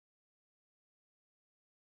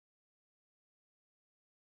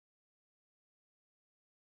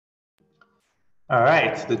All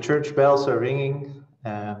right, the church bells are ringing,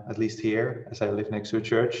 at least here, as I live next to a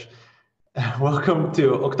church. Welcome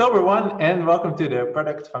to October 1 and welcome to the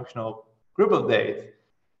Product Functional Group Update.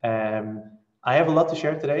 I have a lot to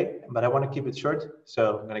share today, but I want to keep it short,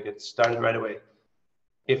 so I'm going to get started right away.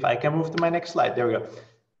 If I can move to my next slide, there we go.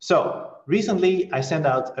 So recently I sent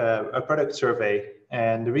out a product survey,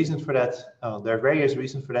 and the reason for that, there are various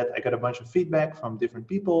reasons for that. I got a bunch of feedback from different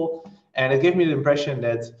people, and it gave me the impression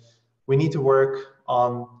that we need to work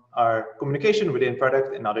on our communication within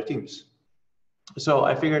product and other teams. So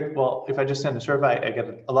I figured, well, if I just send a survey, I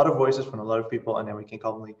get a lot of voices from a lot of people, and then we can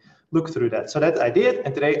calmly look through that. So that I did,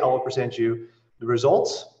 and today I will present you the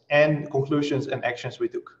results and conclusions and actions we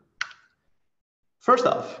took. First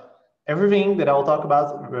off, everything that I will talk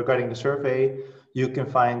about regarding the survey, you can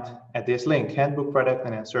find at this link, handbook, product,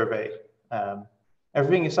 and then survey.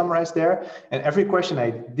 Everything is summarized there, and every question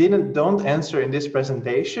I don't answer in this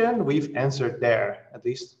presentation, we've answered there, at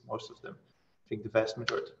least most of them, I think the vast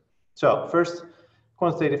majority. So first,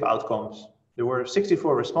 quantitative outcomes. There were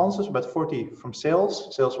 64 responses, but 40 from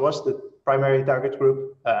sales. Sales was the primary target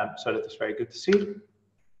group, so that is very good to see.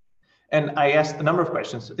 And I asked a number of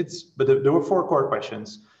questions, but there were 4 core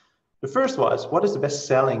questions. The first was, what is the best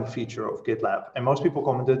selling feature of GitLab? And most people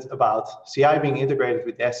commented about CI being integrated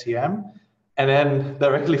with SCM, and then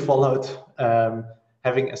directly followed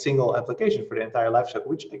having a single application for the entire lifecycle,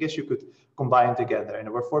 which I guess you could combine together. And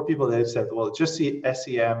there were 4 people that said, well, just see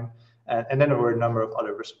SCM, and then there were a number of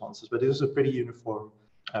other responses, but it was a pretty uniform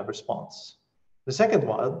response. The second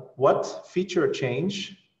one, what feature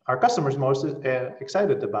change are customers most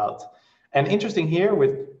excited about? And interesting here,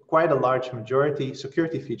 with quite a large majority,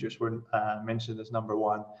 security features were mentioned as number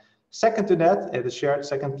 1. Second to that, at the shared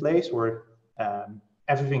second place, were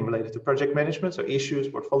everything related to project management, so issues,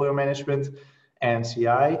 portfolio management, and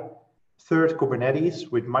CI. Third,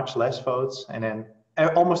 Kubernetes, with much less votes, and then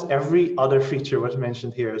almost every other feature was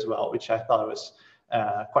mentioned here as well, which I thought was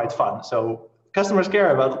quite fun. So customers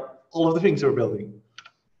care about all of the things we're building.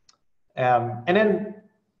 And then,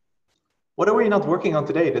 what are we not working on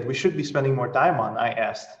today that we should be spending more time on, I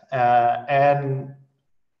asked. And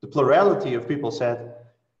the plurality of people said,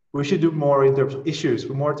 we should do more in terms of issues,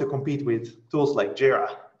 more to compete with tools like Jira.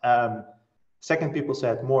 Second, people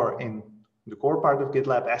said more in the core part of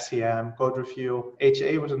GitLab, SCM, code review,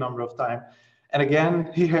 HA was a number of times. And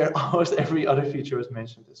again, here, almost every other feature was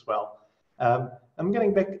mentioned as well. I'm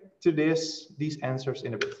getting back to these answers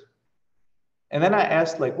in a bit. And then I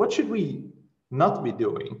asked, like, what should we not be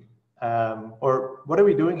doing? Or what are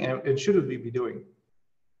we doing and should we be doing?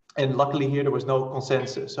 And luckily here, there was no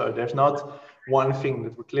consensus. So there's not one thing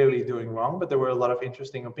that we're clearly doing wrong, but there were a lot of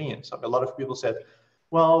interesting opinions. So a lot of people said,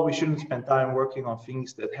 well, we shouldn't spend time working on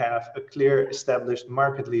things that have a clear established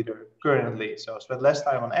market leader currently. So spend less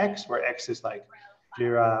time on X, where X is like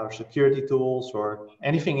Jira or security tools or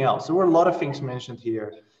anything else. There were a lot of things mentioned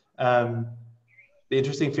here. The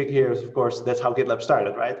interesting thing here is, of course, that's how GitLab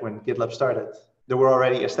started, right? When GitLab started, there were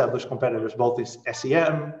already established competitors, both in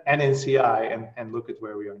SCM and in CI, and look at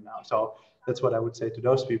where we are now. So that's what I would say to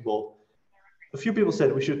those people. A few people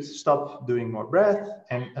said we should stop doing more breadth,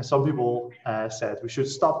 and some people said we should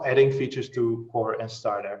stop adding features to core and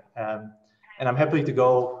starter. And I'm happy to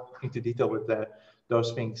go into detail with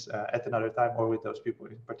those things at another time, or with those people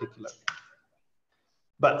in particular.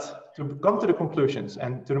 But to come to the conclusions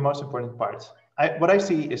and to the most important part, what I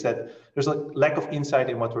see is that there's a lack of insight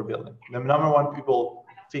in what we're building. The number one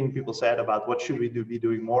thing people said about what should we be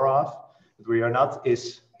doing more of, that we are not,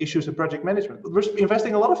 is issues and project management. We're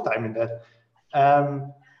investing a lot of time in that.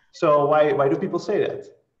 So why do people say that?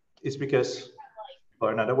 It's because people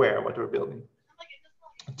are not aware of what we're building.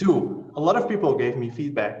 2, a lot of people gave me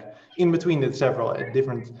feedback in between the several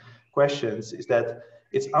different questions, is that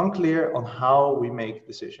it's unclear on how we make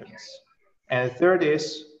decisions. And the third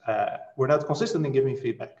is, we're not consistent in giving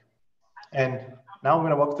feedback. And now I'm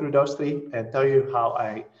going to walk through those 3 and tell you how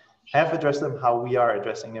I have addressed them, how we are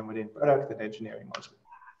addressing them within product and engineering mostly.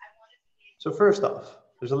 So first off,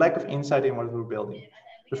 there's a lack of insight in what we're building.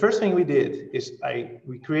 The first thing we did is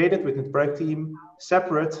we created within the product team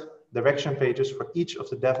separate direction pages for each of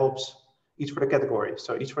the DevOps, each for the categories,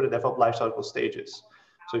 so each for the DevOps lifecycle stages.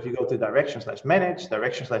 So if you go to direction/manage,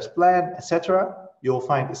 direction/plan, etc., you'll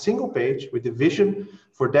find a single page with the vision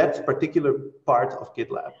for that particular part of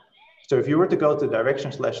GitLab. So if you were to go to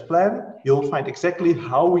direction/plan, you'll find exactly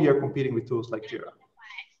how we are competing with tools like Jira.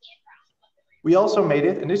 We also made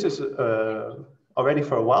it, and this is already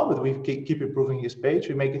for a while, but we keep improving this page.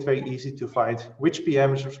 We make it very easy to find which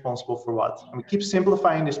PM is responsible for what. And we keep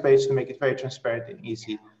simplifying this page to make it very transparent and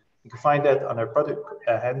easy. You can find that on our product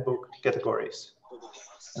handbook categories.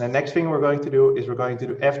 And the next thing we're going to do is we're going to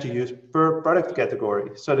do FGUs per product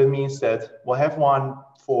category. So that means that we'll have one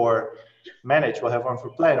for manage, we'll have one for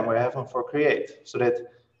plan, and we'll have one for create, so that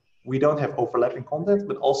we don't have overlapping content,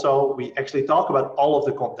 but also we actually talk about all of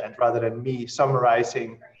the content rather than me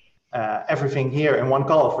summarizing everything here in one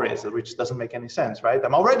call, for instance, which doesn't make any sense, right?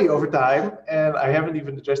 I'm already over time and I haven't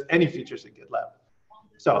even addressed any features in GitLab.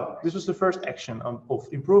 So this was the first action of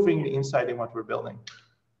improving the insight in what we're building.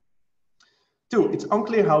 2, it's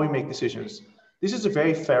unclear how we make decisions. This is a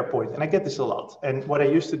very fair point, and I get this a lot. And what I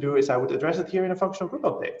used to do is I would address it here in a functional group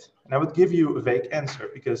update. And I would give you a vague answer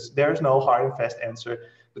because there's no hard and fast answer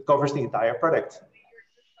that covers the entire product.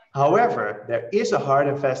 However, there is a hard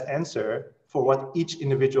and fast answer for what each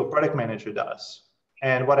individual product manager does.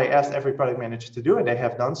 And what I asked every product manager to do, and they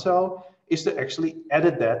have done so, is to actually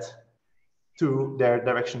edit that to their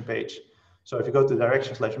direction page. So if you go to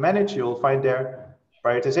direction/manage, you'll find their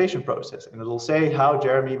prioritization process, and it'll say how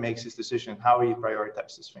Jeremy makes his decision, how he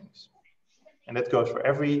prioritizes things. And that goes for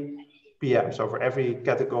every PM. So for every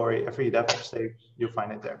category, every DevOps stage, you'll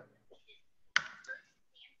find it there.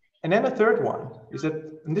 And then the third one is that,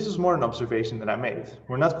 and this is more an observation that I made,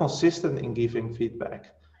 we're not consistent in giving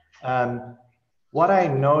feedback. What I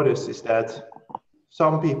noticed is that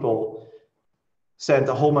some people send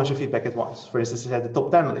a whole bunch of feedback at once. For instance, they had the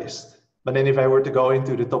top 10 list. But then if I were to go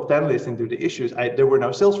into the top 10 list, into the issues, there were no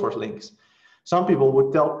Salesforce links. Some people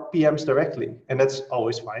would tell PMs directly, and that's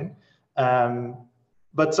always fine.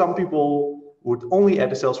 But some people would only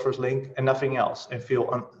add a Salesforce link and nothing else, and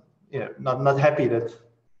feel not happy that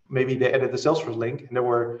maybe they added the Salesforce link and there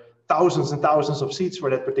were thousands and thousands of seats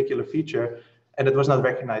for that particular feature, and it was not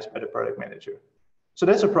recognized by the product manager. So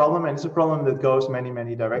that's a problem, and it's a problem that goes many,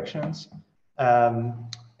 many directions.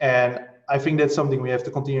 And I think that's something we have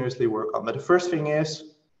to continuously work on. But the first thing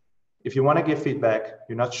is, if you want to give feedback,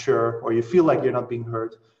 you're not sure, or you feel like you're not being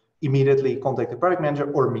heard, immediately contact the product manager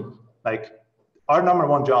or me. Like, our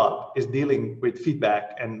 #1 job is dealing with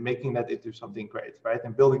feedback and making that into something great, right?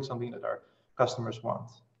 And building something that our customers want.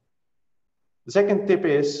 The second tip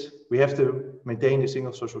is we have to maintain a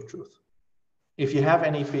single source of truth. If you have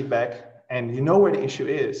any feedback and you know where the issue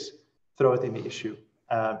is, throw it in the issue.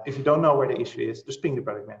 If you don't know where the issue is, just ping the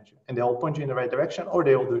product manager and they'll point you in the right direction, or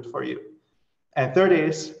they will do it for you. And third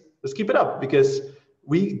is, let's keep it up, because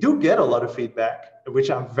we do get a lot of feedback,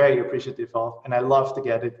 which I'm very appreciative of, and I love to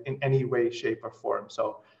get it in any way, shape, or form.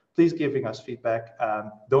 So please giving us feedback.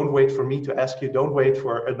 Don't wait for me to ask you. Don't wait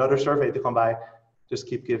for another survey to come by. Just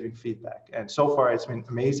keep giving feedback. And so far, it's been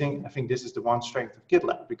amazing. I think this is the one strength of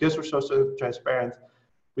GitLab. Because we're so transparent,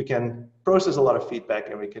 we can process a lot of feedback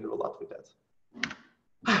and we can do a lot with that.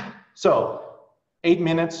 So 8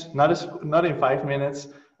 minutes, not in 5 minutes,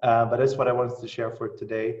 but that's what I wanted to share for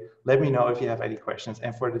today. Let me know if you have any questions.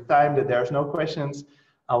 And for the time that there's no questions,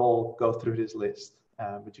 I will go through this list.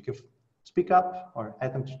 But you can speak up or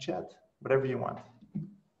add them to chat, whatever you want.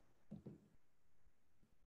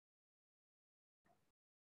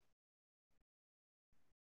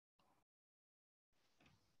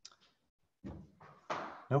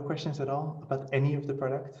 No questions at all about any of the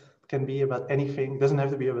product? Can be about anything, doesn't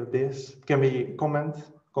have to be about this. Can be comment,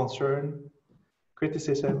 concern,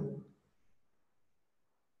 criticism.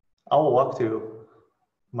 I'll walk to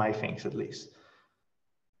my things at least.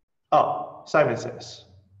 Oh, Simon says,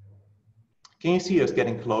 can you see us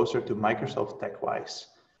getting closer to Microsoft tech-wise?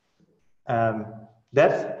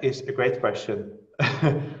 That is a great question.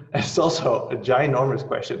 It's also a ginormous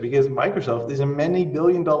question, because Microsoft is a many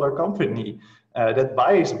billion-dollar company that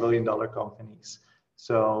buys billion-dollar companies.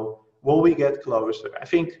 So will we get closer? I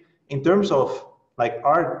think in terms of like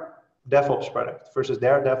our DevOps product versus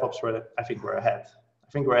their DevOps product, I think we're ahead. I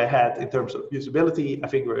think we're ahead in terms of usability. I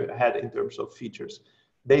think we're ahead in terms of features.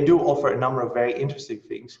 They do offer a number of very interesting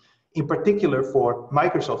things, in particular for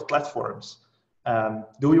Microsoft platforms.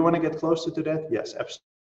 Do we want to get closer to that? Yes, absolutely.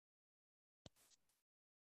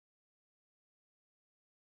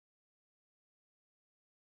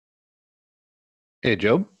 Hey,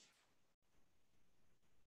 Job.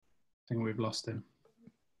 I think we've lost him.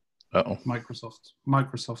 Uh-oh.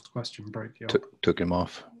 Microsoft question break. Yeah. Took him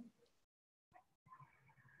off.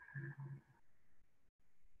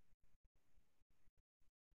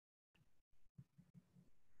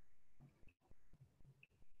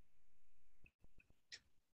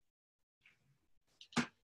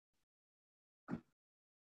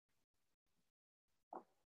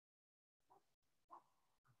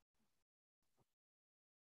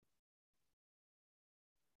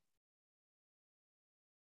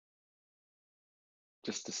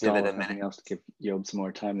 Just to stall something else to give Job some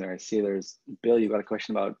more time there. I see there's Bill, you got a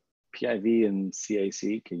question about PIV and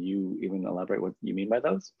CAC, can you even elaborate what you mean by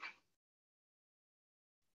those?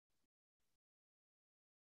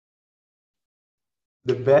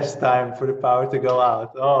 The best time for the power to go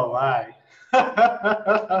out. Oh my.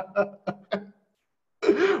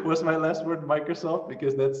 Was my last word Microsoft?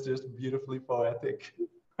 Because that's just beautifully poetic.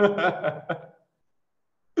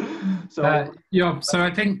 So I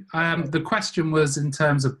think the question was in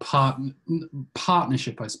terms of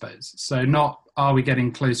partnership, I suppose. So not are we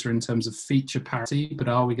getting closer in terms of feature parity, but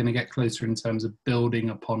are we going to get closer in terms of building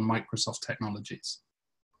upon Microsoft technologies?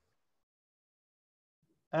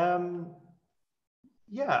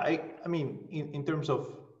 Yeah, I mean, in terms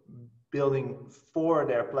of building for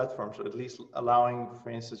their platforms, or at least allowing, for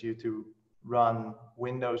instance, you to run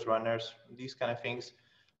Windows runners, these kind of things.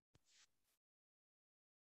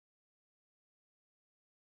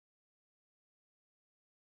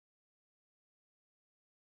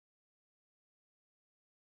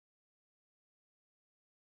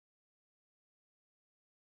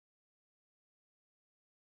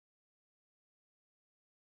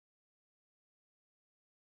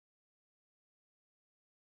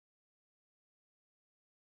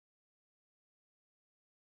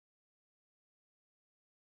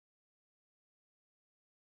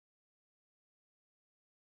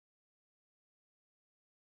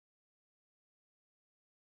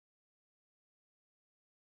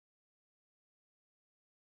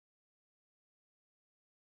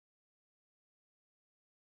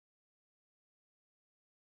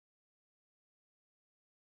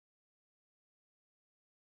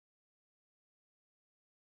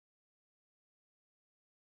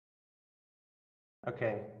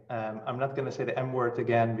 Okay, I'm not going to say the M word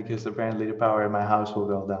again because apparently the power in my house will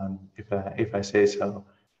go down if I say so.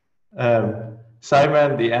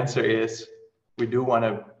 Simon, the answer is we do want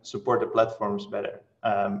to support the platforms better.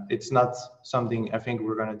 It's not something I think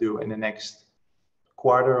we're going to do in the next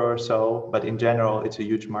quarter or so, but in general, it's a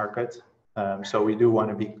huge market. So we do want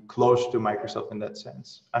to be close to Microsoft in that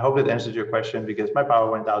sense. I hope that answered your question because my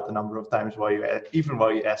power went out a number of times while you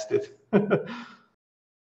asked it.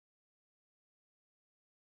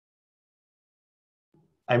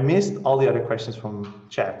 I missed all the other questions from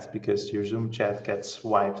chat because your Zoom chat gets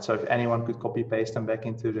wiped. So if anyone could copy paste them back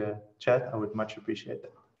into the chat, I would much appreciate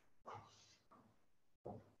that.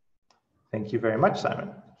 Thank you very much,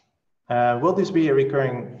 Simon. Will this be a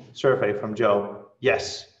recurring survey from Joe?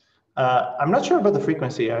 Yes. I'm not sure about the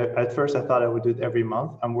frequency. At first, I thought I would do it every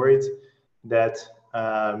month. I'm worried that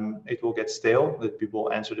it will get stale, that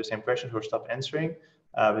people answer the same questions or stop answering.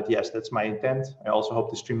 But yes, that's my intent. I also hope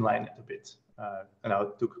to streamline it a bit. And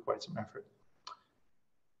it took quite some effort.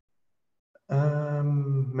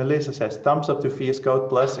 Melissa says, thumbs up to VS Code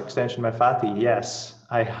Plus extension by Fatih. Yes,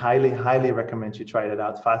 I highly recommend you try that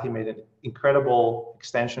out. Fatih made an incredible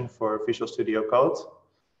extension for Visual Studio Code.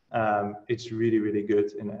 It's really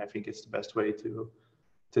good, and I think it's the best way to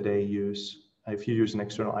today use, if you use an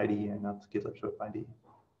external IDE and not GitLab Web IDE.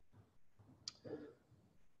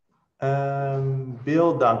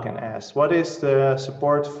 Bill Duncan asks, what is the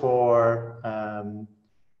support for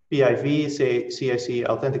PIV, CIC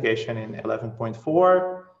authentication in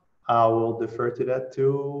 11.4? I will defer to that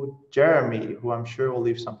to Jeremy, who I'm sure will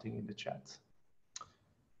leave something in the chat.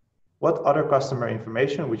 What other customer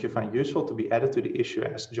information would you find useful to be added to the issue,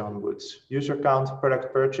 asked John Woods? User count,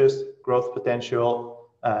 product purchased, growth potential.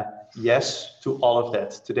 Yes to all of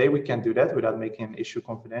that. Today we can't do that without making an issue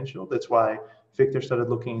confidential. That's why Victor started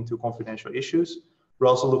looking into confidential issues. We're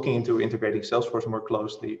also looking into integrating Salesforce more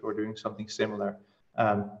closely or doing something similar.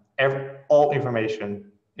 All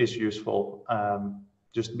information is useful.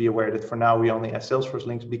 Just be aware that for now we only have Salesforce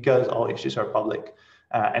links because all issues are public.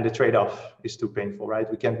 And the trade-off is too painful, right?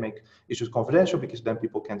 We can't make issues confidential because then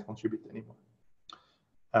people can't contribute anymore.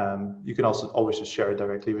 You can also always just share it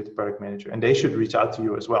directly with the product manager, and they should reach out to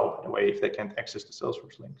you as well, by the way, if they can't access the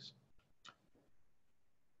Salesforce links.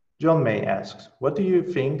 John May asks, what do you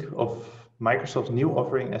think of Microsoft's new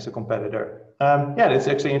offering as a competitor? Yeah, that's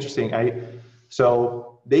actually interesting.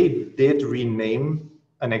 So they did rename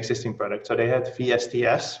an existing product. So they had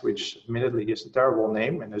VSTS, which admittedly is a terrible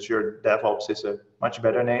name, and Azure DevOps is a much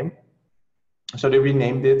better name. So they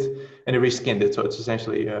renamed it and they reskinned it. So it's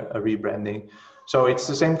essentially a rebranding. So it's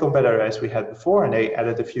the same competitor as we had before, and they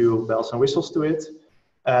added a few bells and whistles to it,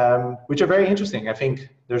 which are very interesting. I think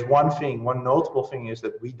there's one notable thing is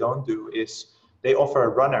that we don't do is they offer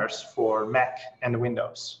runners for Mac and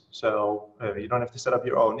Windows. So you don't have to set up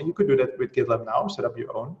your own. And you could do that with GitLab now, set up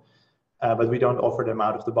your own, but we don't offer them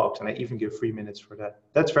out of the box. And I even give 3 minutes for that.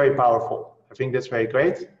 That's very powerful. I think that's very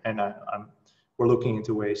great. And we're looking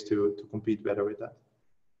into ways to compete better with that.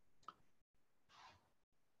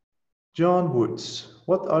 John Woods,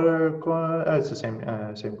 what other, it's the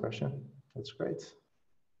same question. That's great.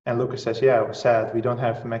 And Lucas says, yeah, it was sad. We don't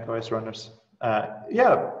have macOS runners. But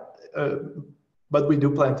we do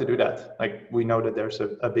plan to do that. Like, we know that there's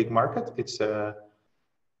a big market. It's a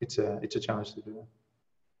challenge to do that.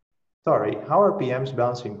 Sorry, how are PMs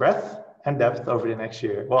balancing breadth and depth over the next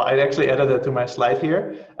year? Well, I actually added that to my slide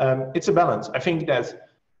here. It's a balance. I think that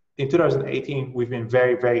in 2018, we've been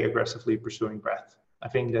very, very aggressively pursuing breadth. I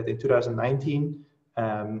think that in 2019,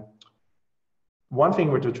 one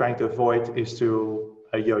thing we're trying to avoid is to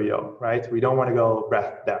a yo-yo, right? We don't want to go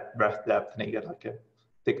breadth, depth, and then you get like a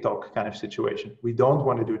TikTok kind of situation. We don't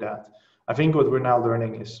want to do that. I think what we're now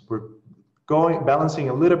learning is we're balancing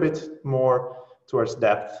a little bit more towards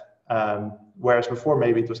depth. Whereas before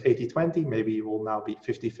maybe it was 80-20, maybe it will now be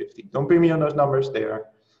 50-50. Don't bring me on those numbers, they are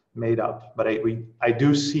made up. But I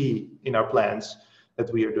do see in our plans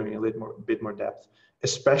that we are doing a bit more depth,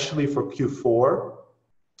 especially for Q4.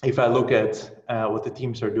 If I look at what the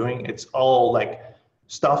teams are doing, it's all like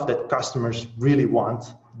stuff that customers really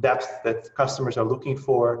want, depth that customers are looking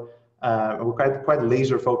for. We're quite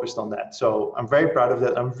laser focused on that. So I'm very proud of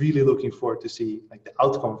that. I'm really looking forward to see like the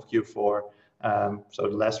outcome of Q4. So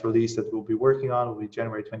the last release that we'll be working on will be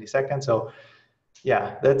January 22nd. So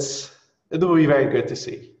yeah, it will be very good to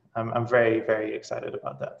see. I'm very, very excited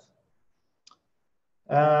about that.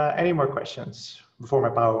 Any more questions before my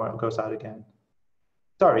power goes out again?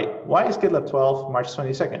 Sorry, why is GitLab 12 March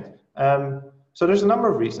 22nd? So there's a number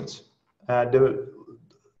of reasons.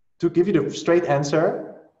 To give you the straight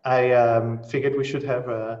answer, I figured we should have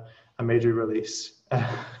a major release.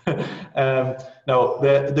 No,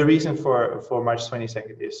 the reason for March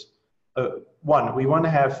 22nd is, one, we want to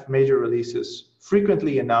have major releases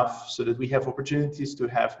frequently enough so that we have opportunities to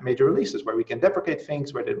have major releases where we can deprecate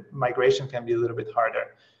things, where the migration can be a little bit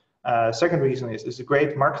harder. Second reason is it's a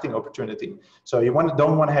great marketing opportunity. So you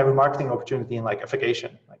don't want to have a marketing opportunity in like a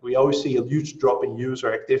vacation. Like we always see a huge drop in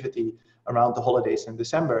user activity around the holidays in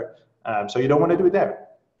December. So you don't want to do it there.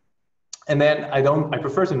 And then I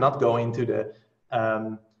prefer to not go into the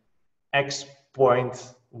X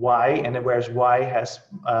point Y, and then whereas Y has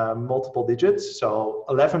multiple digits. So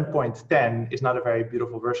 11.10 is not a very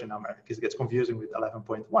beautiful version number because it gets confusing with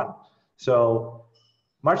 11.1. So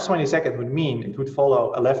March 22nd would mean it would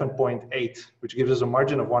follow 11.8, which gives us a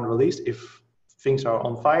margin of one release if things are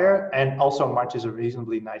on fire. And also March is a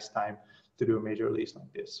reasonably nice time to do a major release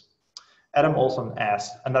like this. Adam Olson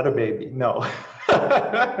asked, another baby? No,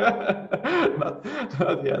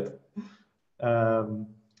 not yet.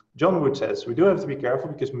 John Wood says, we do have to be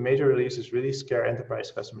careful because major releases really scare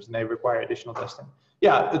enterprise customers and they require additional testing.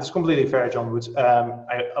 Yeah, it's completely fair, John Woods.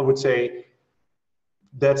 I would say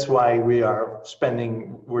that's why we're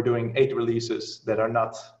doing 8 releases that are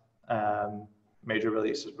not major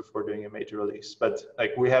releases before doing a major release. But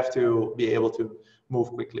like we have to be able to move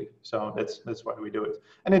quickly. So that's why we do it.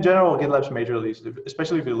 And in general, GitLab's major releases,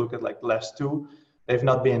 especially if you look at like the last 2, they've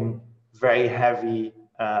not been very heavy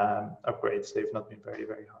upgrades. They've not been very,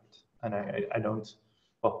 very hard. And I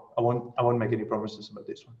won't make any promises about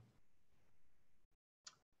this one.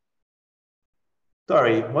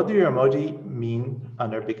 Sorry, what do your emoji mean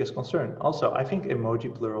under biggest concern? Also, I think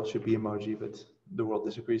emoji plural should be emoji, but the world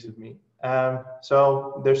disagrees with me.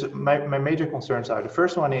 So there's my major concerns are, the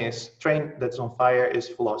first one is train that's on fire is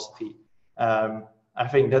velocity. I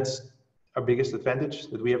think that's our biggest advantage,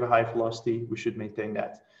 that we have a high velocity. We should maintain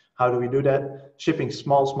that. How do we do that? Shipping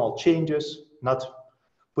small changes, not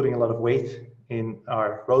putting a lot of weight in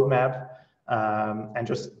our roadmap, and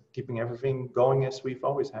just keeping everything going as we've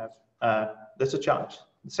always have. That's a challenge.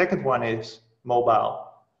 The second one is mobile.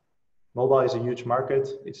 Mobile is a huge market.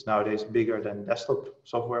 It's nowadays bigger than desktop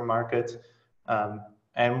software market.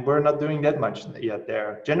 And we're not doing that much yet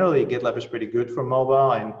there. Generally, GitLab is pretty good for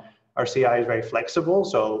mobile and our CI is very flexible.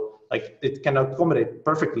 So like it can accommodate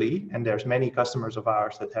perfectly. And there's many customers of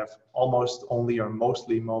ours that have almost only or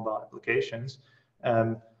mostly mobile applications.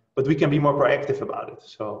 But we can be more proactive about it.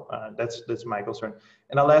 So that's my concern.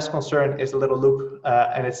 And our last concern is a little loop,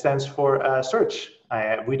 and it stands for search.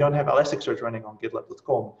 We don't have Elasticsearch running on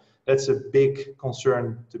GitLab.com. That's a big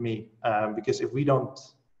concern to me, because if we don't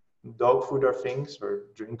dog food our things or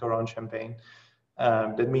drink our own champagne,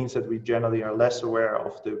 that means that we generally are less aware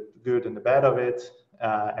of the good and the bad of it,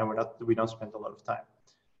 and we don't spend a lot of time.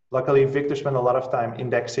 Luckily, Victor spent a lot of time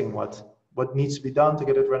indexing what needs to be done to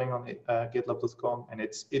get it running on GitLab.com, and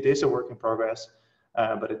it is a work in progress,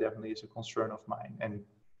 but it definitely is a concern of mine. And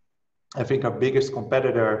I think our biggest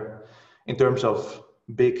competitor in terms of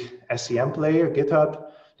big SCM player,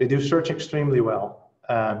 GitHub, they do search extremely well.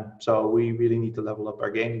 So we really need to level up our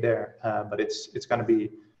game there, but it's going to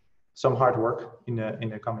be some hard work in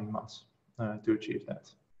the coming months to achieve that.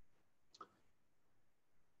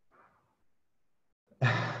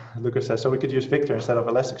 Lucas says, so we could use Victor instead of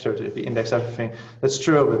Elasticsearch if we index everything. That's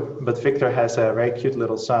true, but Victor has a very cute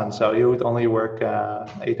little son, so he would only work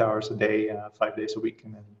 8 hours a day, 5 days a week,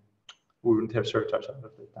 and then we wouldn't have surcharge out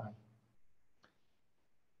of the time.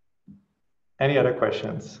 Any other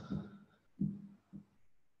questions?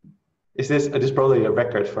 Is this probably a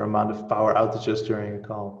record for amount of power outages during a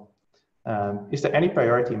call? Is there any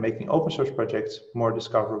priority in making open source projects more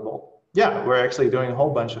discoverable? Yeah, we're actually doing a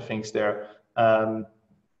whole bunch of things there.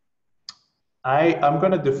 I'm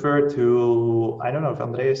going to defer to, I don't know if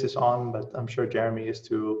Andreas is on, but I'm sure Jeremy is,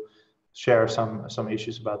 to share some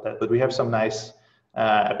issues about that. But we have some nice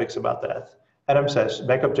epics about that. Adam says,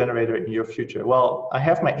 backup generator in your future. Well, I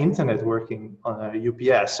have my internet working on a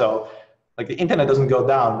UPS, so like the internet doesn't go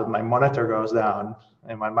down, but my monitor goes down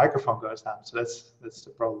and my microphone goes down. So that's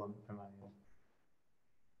the problem.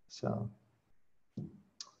 So,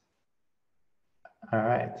 all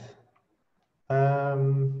right.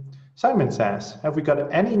 Simon says, have we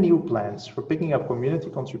got any new plans for picking up community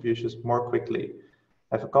contributions more quickly?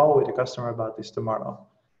 I have a call with a customer about this tomorrow.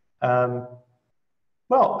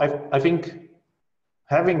 Well, I think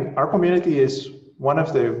having our community is one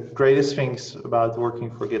of the greatest things about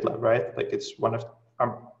working for GitLab, right? Like it's one of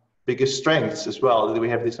our biggest strengths as well, that we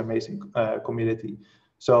have this amazing community.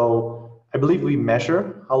 So I believe we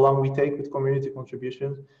measure how long we take with community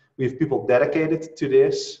contributions. We have people dedicated to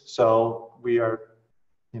this, so we are,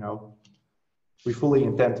 we fully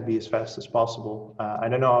intend to be as fast as possible. I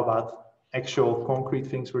don't know about actual concrete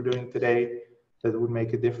things we're doing today that would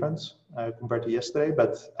make a difference compared to yesterday,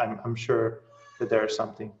 but I'm sure that there is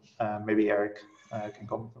something. Maybe Eric can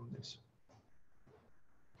comment on this.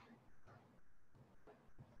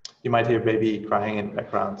 You might hear baby crying in the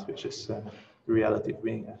background, which is the reality of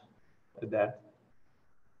being a dad.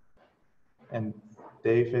 And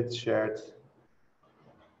David shared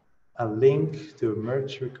a link to a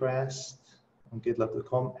merge request on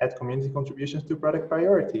GitLab.com, add community contributions to product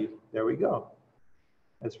priority. There we go.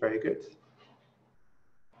 That's very good.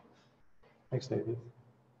 Thanks, David.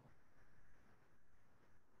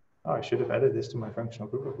 Oh, I should have added this to my functional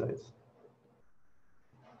group updates.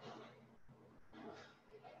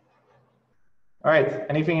 All right,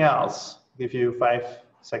 anything else? Give you 5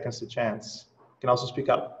 seconds to chance. You can also speak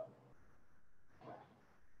up.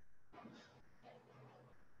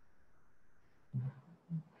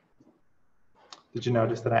 Did you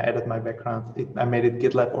notice that I added my background? I made it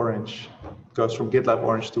GitLab orange. It goes from GitLab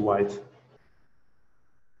orange to white.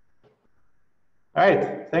 All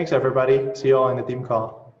right, thanks everybody. See you all in the team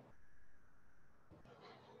call.